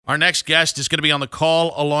Our next guest is going to be on the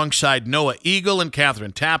call alongside Noah Eagle and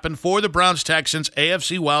Catherine Tappan for the Browns-Texans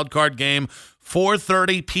AFC wildcard game,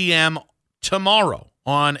 4:30 p.m. tomorrow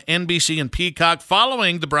on NBC and Peacock.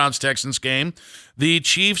 Following the Browns-Texans game, the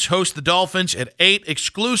Chiefs host the Dolphins at 8,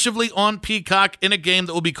 exclusively on Peacock, in a game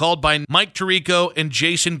that will be called by Mike Tirico and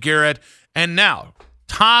Jason Garrett. And now,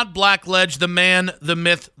 Todd Blackledge, the man, the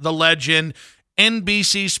myth, the legend,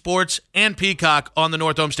 NBC Sports and Peacock on the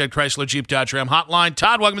North Olmsted Chrysler Jeep Dodge Ram hotline.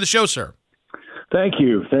 Todd, welcome to the show, sir. Thank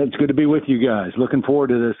you. It's good to be with you guys. Looking forward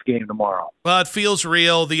to this game tomorrow. Well, it feels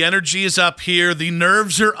real. The energy is up here. The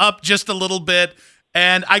nerves are up just a little bit.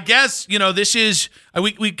 And I guess, this is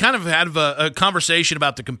we kind of had a conversation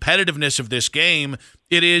about the competitiveness of this game.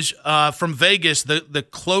 It is, from Vegas, the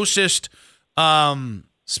closest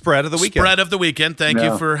spread of the weekend. Thank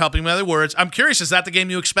you for helping me with other words. I'm curious, is that the game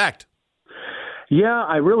you expect? Yeah,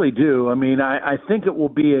 I really do. I mean, I think it will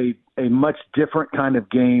be a much different kind of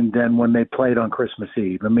game than when they played on Christmas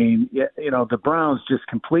Eve. I mean, the Browns just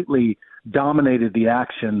completely dominated the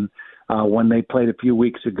action when they played a few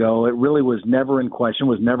weeks ago. It really was never in question,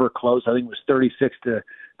 was never close. I think it was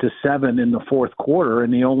 36-7 in the fourth quarter,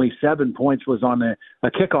 and the only 7 points was on a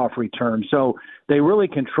kickoff return. So they really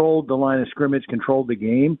controlled the line of scrimmage, controlled the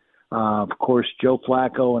game. Of course, Joe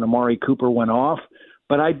Flacco and Amari Cooper went off.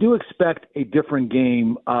 But I do expect a different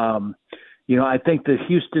game. I think the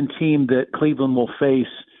Houston team that Cleveland will face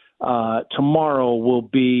tomorrow will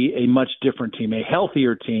be a much different team, a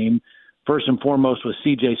healthier team, first and foremost with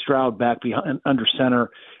C.J. Stroud back behind under center.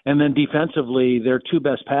 And then defensively, their two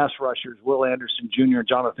best pass rushers, Will Anderson Jr. and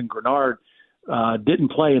Jonathan Grenard,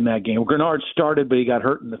 didn't play in that game. Grenard started, but he got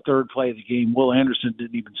hurt in the third play of the game. Will Anderson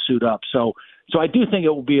didn't even suit up. So I do think it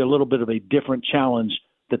will be a little bit of a different challenge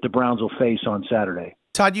that the Browns will face on Saturday.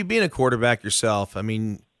 Todd, you being a quarterback yourself, I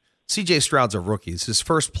mean, C.J. Stroud's a rookie. It's his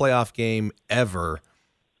first playoff game ever.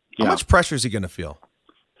 How much pressure is he going to feel?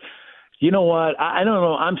 You know what? I don't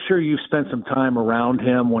know. I'm sure you've spent some time around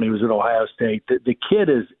him when he was at Ohio State. The kid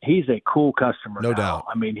he's a cool customer. No doubt.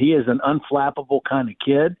 I mean, he is an unflappable kind of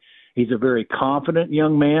kid. He's a very confident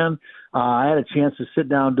young man. I had a chance to sit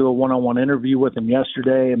down and do a one-on-one interview with him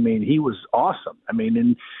yesterday. I mean, he was awesome. I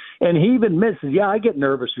mean, and he even admits, I get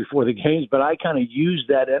nervous before the games, but I kind of use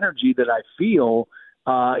that energy that I feel,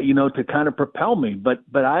 to kind of propel me. But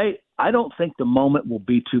I don't think the moment will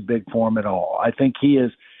be too big for him at all. I think he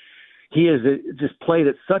is just played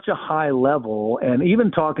at such a high level. And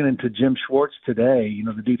even talking to Jim Schwartz today,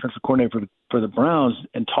 the defensive coordinator for the Browns,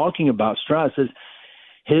 and talking about Stroud, says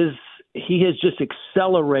he has just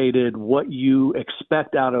accelerated what you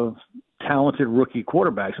expect out of talented rookie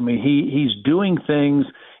quarterbacks. I mean, he's doing things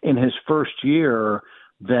in his first year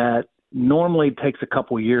that normally takes a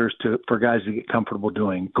couple of years for guys to get comfortable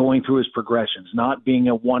doing, going through his progressions, not being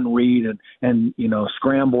a one read and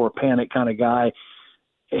scramble or panic kind of guy.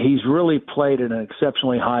 He's really played at an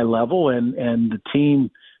exceptionally high level, and the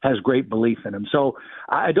team has great belief in him. So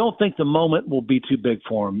I don't think the moment will be too big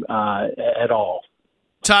for him at all.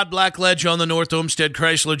 Todd Blackledge on the North Olmsted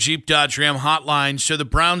Chrysler Jeep Dodge Ram hotline. So the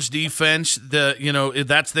Browns defense,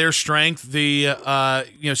 that's their strength. The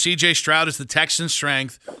C.J. Stroud is the Texans'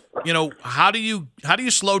 strength. How do you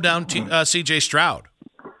slow down C.J. Stroud?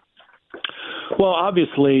 Well,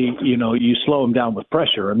 obviously, you slow him down with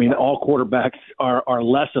pressure. I mean, all quarterbacks are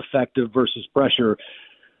less effective versus pressure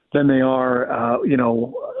than they are,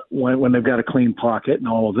 when they've got a clean pocket and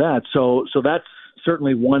all of that. So that's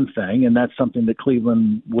certainly one thing, and that's something that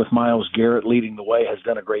Cleveland, with Myles Garrett leading the way, has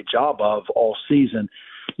done a great job of all season.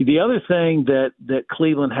 The other thing that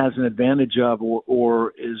Cleveland has an advantage of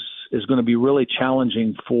or is going to be really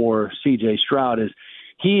challenging for C.J. Stroud is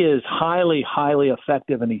he is highly, highly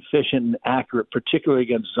effective and efficient and accurate, particularly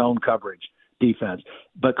against zone coverage defense.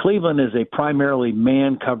 But Cleveland is a primarily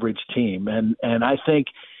man coverage team, and I think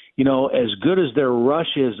 – as good as their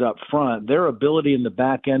rush is up front, their ability in the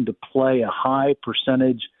back end to play a high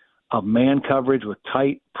percentage of man coverage with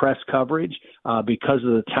tight press coverage because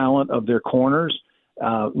of the talent of their corners,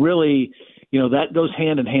 really, that goes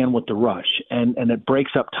hand in hand with the rush. And it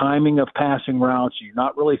breaks up timing of passing routes. You're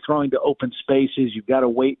not really throwing to open spaces. You've got to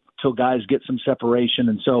wait till guys get some separation.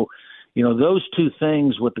 And so, those two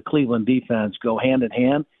things with the Cleveland defense go hand in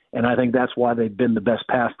hand. And I think that's why they've been the best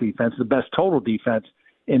pass defense, the best total defense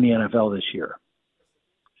in the NFL this year.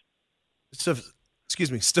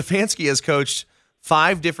 Stefanski has coached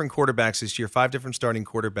 5 different quarterbacks this year, 5 different starting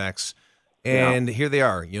quarterbacks, and here they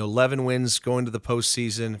are. 11 wins going to the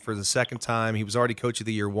postseason for the second time. He was already Coach of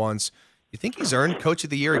the Year once. You think he's earned Coach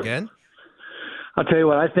of the Year again? I'll tell you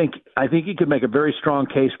what, I think you could make a very strong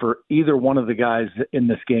case for either one of the guys in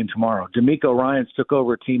this game tomorrow. DeMeco Ryans took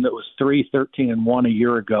over a team that was 3-13-1 a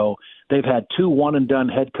year ago. They've had 2 one-and-done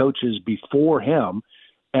head coaches before him,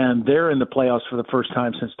 and they're in the playoffs for the first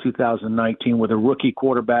time since 2019 with a rookie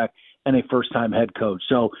quarterback and a first-time head coach.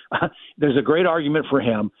 So there's a great argument for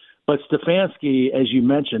him. But Stefanski, as you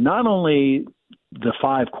mentioned, not only the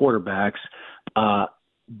 5 quarterbacks,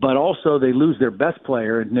 but also they lose their best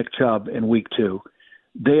player, Nick Chubb, in week 2.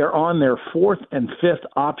 They are on their 4th and 5th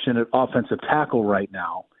option at offensive tackle right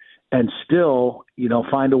now, and still,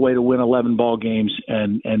 find a way to win 11 ball games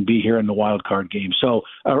and be here in the wild card game. So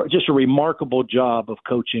just a remarkable job of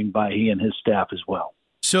coaching by he and his staff as well.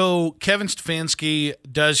 So Kevin Stefanski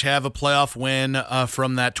does have a playoff win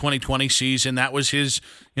from that 2020 season. That was his,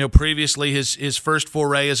 previously his first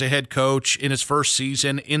foray as a head coach in his first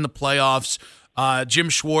season in the playoffs. Jim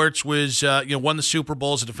Schwartz was, won the Super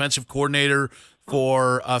Bowl as a defensive coordinator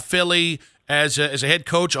for Philly as a head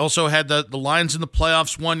coach. Also had the Lions in the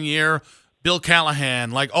playoffs one year. Bill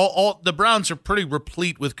Callahan, all the Browns are pretty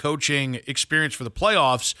replete with coaching experience for the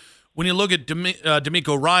playoffs. When you look at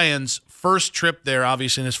DeMeco Ryans' first trip there,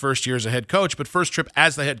 obviously in his first year as a head coach, but first trip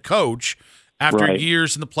as the head coach after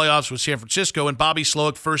years in the playoffs with San Francisco, and Bobby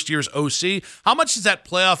Slowick, first year's OC. How much does that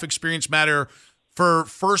playoff experience matter for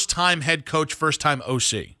first-time head coach, first-time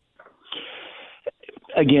OC?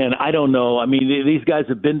 Again, I don't know. I mean, these guys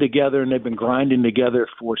have been together, and they've been grinding together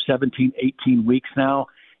for 17, 18 weeks now.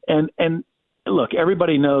 And look,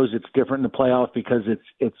 everybody knows it's different in the playoff because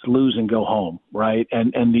it's lose and go home, right?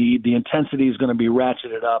 And the intensity is going to be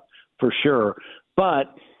ratcheted up for sure.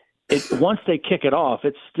 But once they kick it off,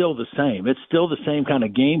 it's still the same. It's still the same kind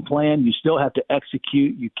of game plan. You still have to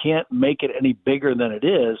execute. You can't make it any bigger than it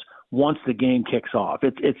is once the game kicks off.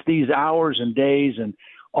 It's these hours and days and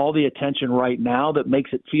all the attention right now that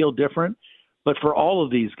makes it feel different. But for all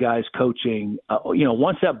of these guys coaching,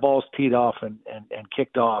 once that ball's teed off and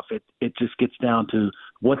kicked off, it just gets down to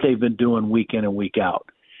what they've been doing week in and week out.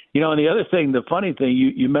 And the other thing, the funny thing,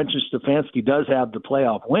 you mentioned Stefanski does have the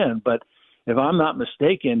playoff win, but if I'm not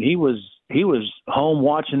mistaken, he was home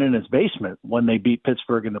watching in his basement when they beat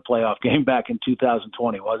Pittsburgh in the playoff game back in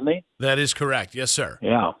 2020, wasn't he? That is correct. Yes, sir.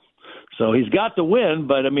 Yeah. So he's got the win,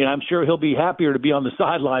 but, I'm sure he'll be happier to be on the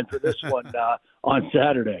sideline for this one on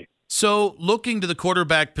Saturday. So looking to the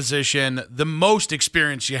quarterback position, the most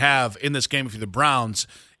experience you have in this game for the Browns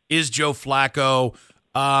is Joe Flacco.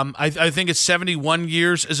 I think it's 71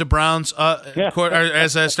 years as a Browns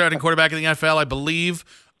as a starting quarterback in the NFL, I believe.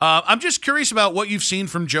 I'm just curious about what you've seen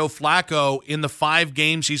from Joe Flacco in the 5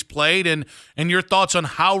 games he's played and your thoughts on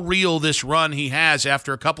how real this run he has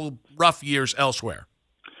after a couple rough years elsewhere.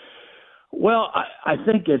 Well, I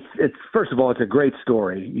think it's first of all, it's a great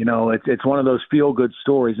story. It's one of those feel-good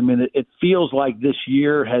stories. I mean, it feels like this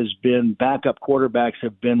year has been backup quarterbacks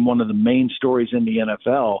have been one of the main stories in the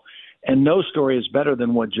NFL, and no story is better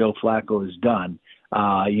than what Joe Flacco has done.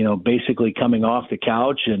 Basically coming off the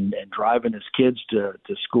couch and driving his kids to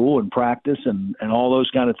school and practice and all those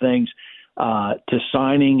kind of things, to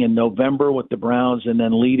signing in November with the Browns and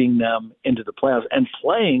then leading them into the playoffs and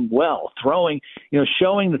playing well, throwing,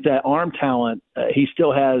 showing that arm talent, he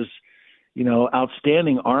still has,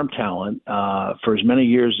 outstanding arm talent for as many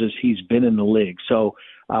years as he's been in the league. So,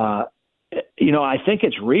 I think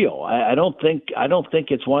it's real. I don't think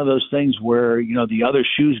it's one of those things where, the other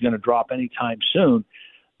shoe's going to drop anytime soon.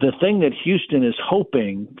 The thing that Houston is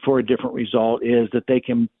hoping for a different result is that they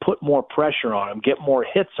can put more pressure on him, get more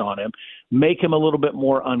hits on him, make him a little bit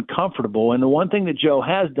more uncomfortable. And the one thing that Joe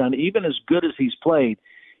has done, even as good as he's played,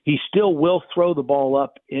 he still will throw the ball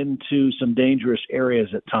up into some dangerous areas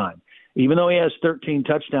at times. Even though he has 13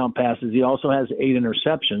 touchdown passes, he also has 8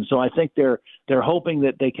 interceptions. So I think they're hoping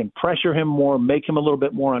that they can pressure him more, make him a little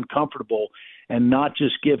bit more uncomfortable, and not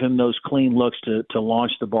just give him those clean looks to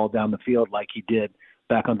launch the ball down the field like he did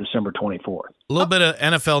back on December 24th. A little bit of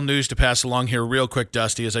NFL news to pass along here real quick,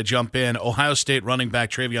 Dusty, as I jump in. Ohio State running back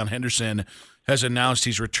TreVeyon Henderson has announced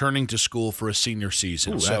he's returning to school for a senior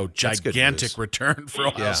season. So gigantic return for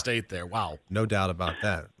Ohio State there. Wow. No doubt about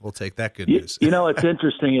that. We'll take that good news. It's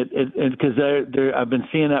interesting because I've been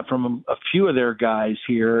seeing that from a few of their guys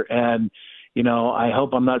here, and I hope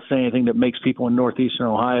I'm not saying anything that makes people in Northeastern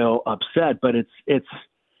Ohio upset, but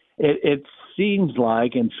it seems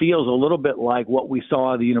like and feels a little bit like what we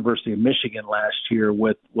saw at the University of Michigan last year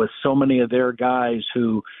with so many of their guys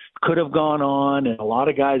who could have gone on, and a lot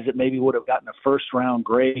of guys that maybe would have gotten a first-round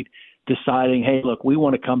grade deciding, hey, look, we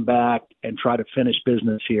want to come back and try to finish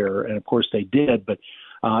business here. And, of course, they did. But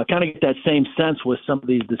kind of get that same sense with some of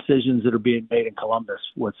these decisions that are being made in Columbus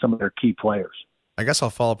with some of their key players. I guess I'll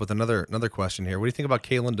follow up with another question here. What do you think about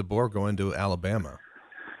Kalen DeBoer going to Alabama?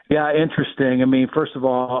 Yeah, interesting. I mean, first of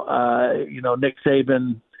all, Nick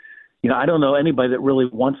Saban, I don't know anybody that really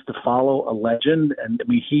wants to follow a legend. And I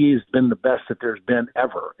mean, he has been the best that there's been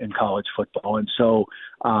ever in college football. And so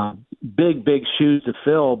big shoes to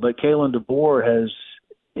fill. But Kalen DeBoer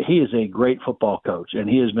he is a great football coach, and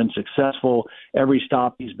he has been successful every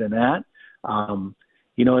stop he's been at.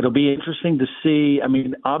 It'll be interesting to see. I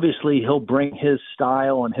mean, obviously he'll bring his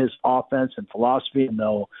style and his offense and philosophy, and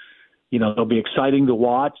they'll be exciting to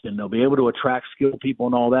watch, and they'll be able to attract skilled people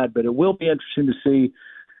and all that. But it will be interesting to see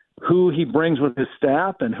who he brings with his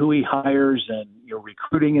staff and who he hires, and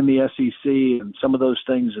recruiting in the SEC and some of those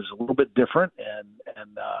things is a little bit different.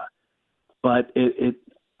 But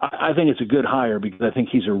I think it's a good hire because I think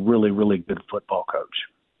he's a really, really good football coach.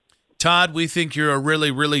 Todd, we think you're a really,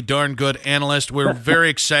 really darn good analyst. We're very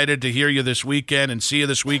excited to hear you this weekend and see you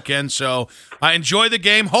this weekend. So enjoy the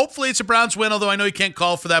game. Hopefully it's a Browns win, although I know you can't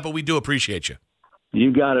call for that, but we do appreciate you.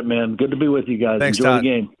 You got it, man. Good to be with you guys. Thanks, Enjoy Todd. the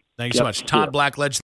game. Thanks so much. Todd Blackledge.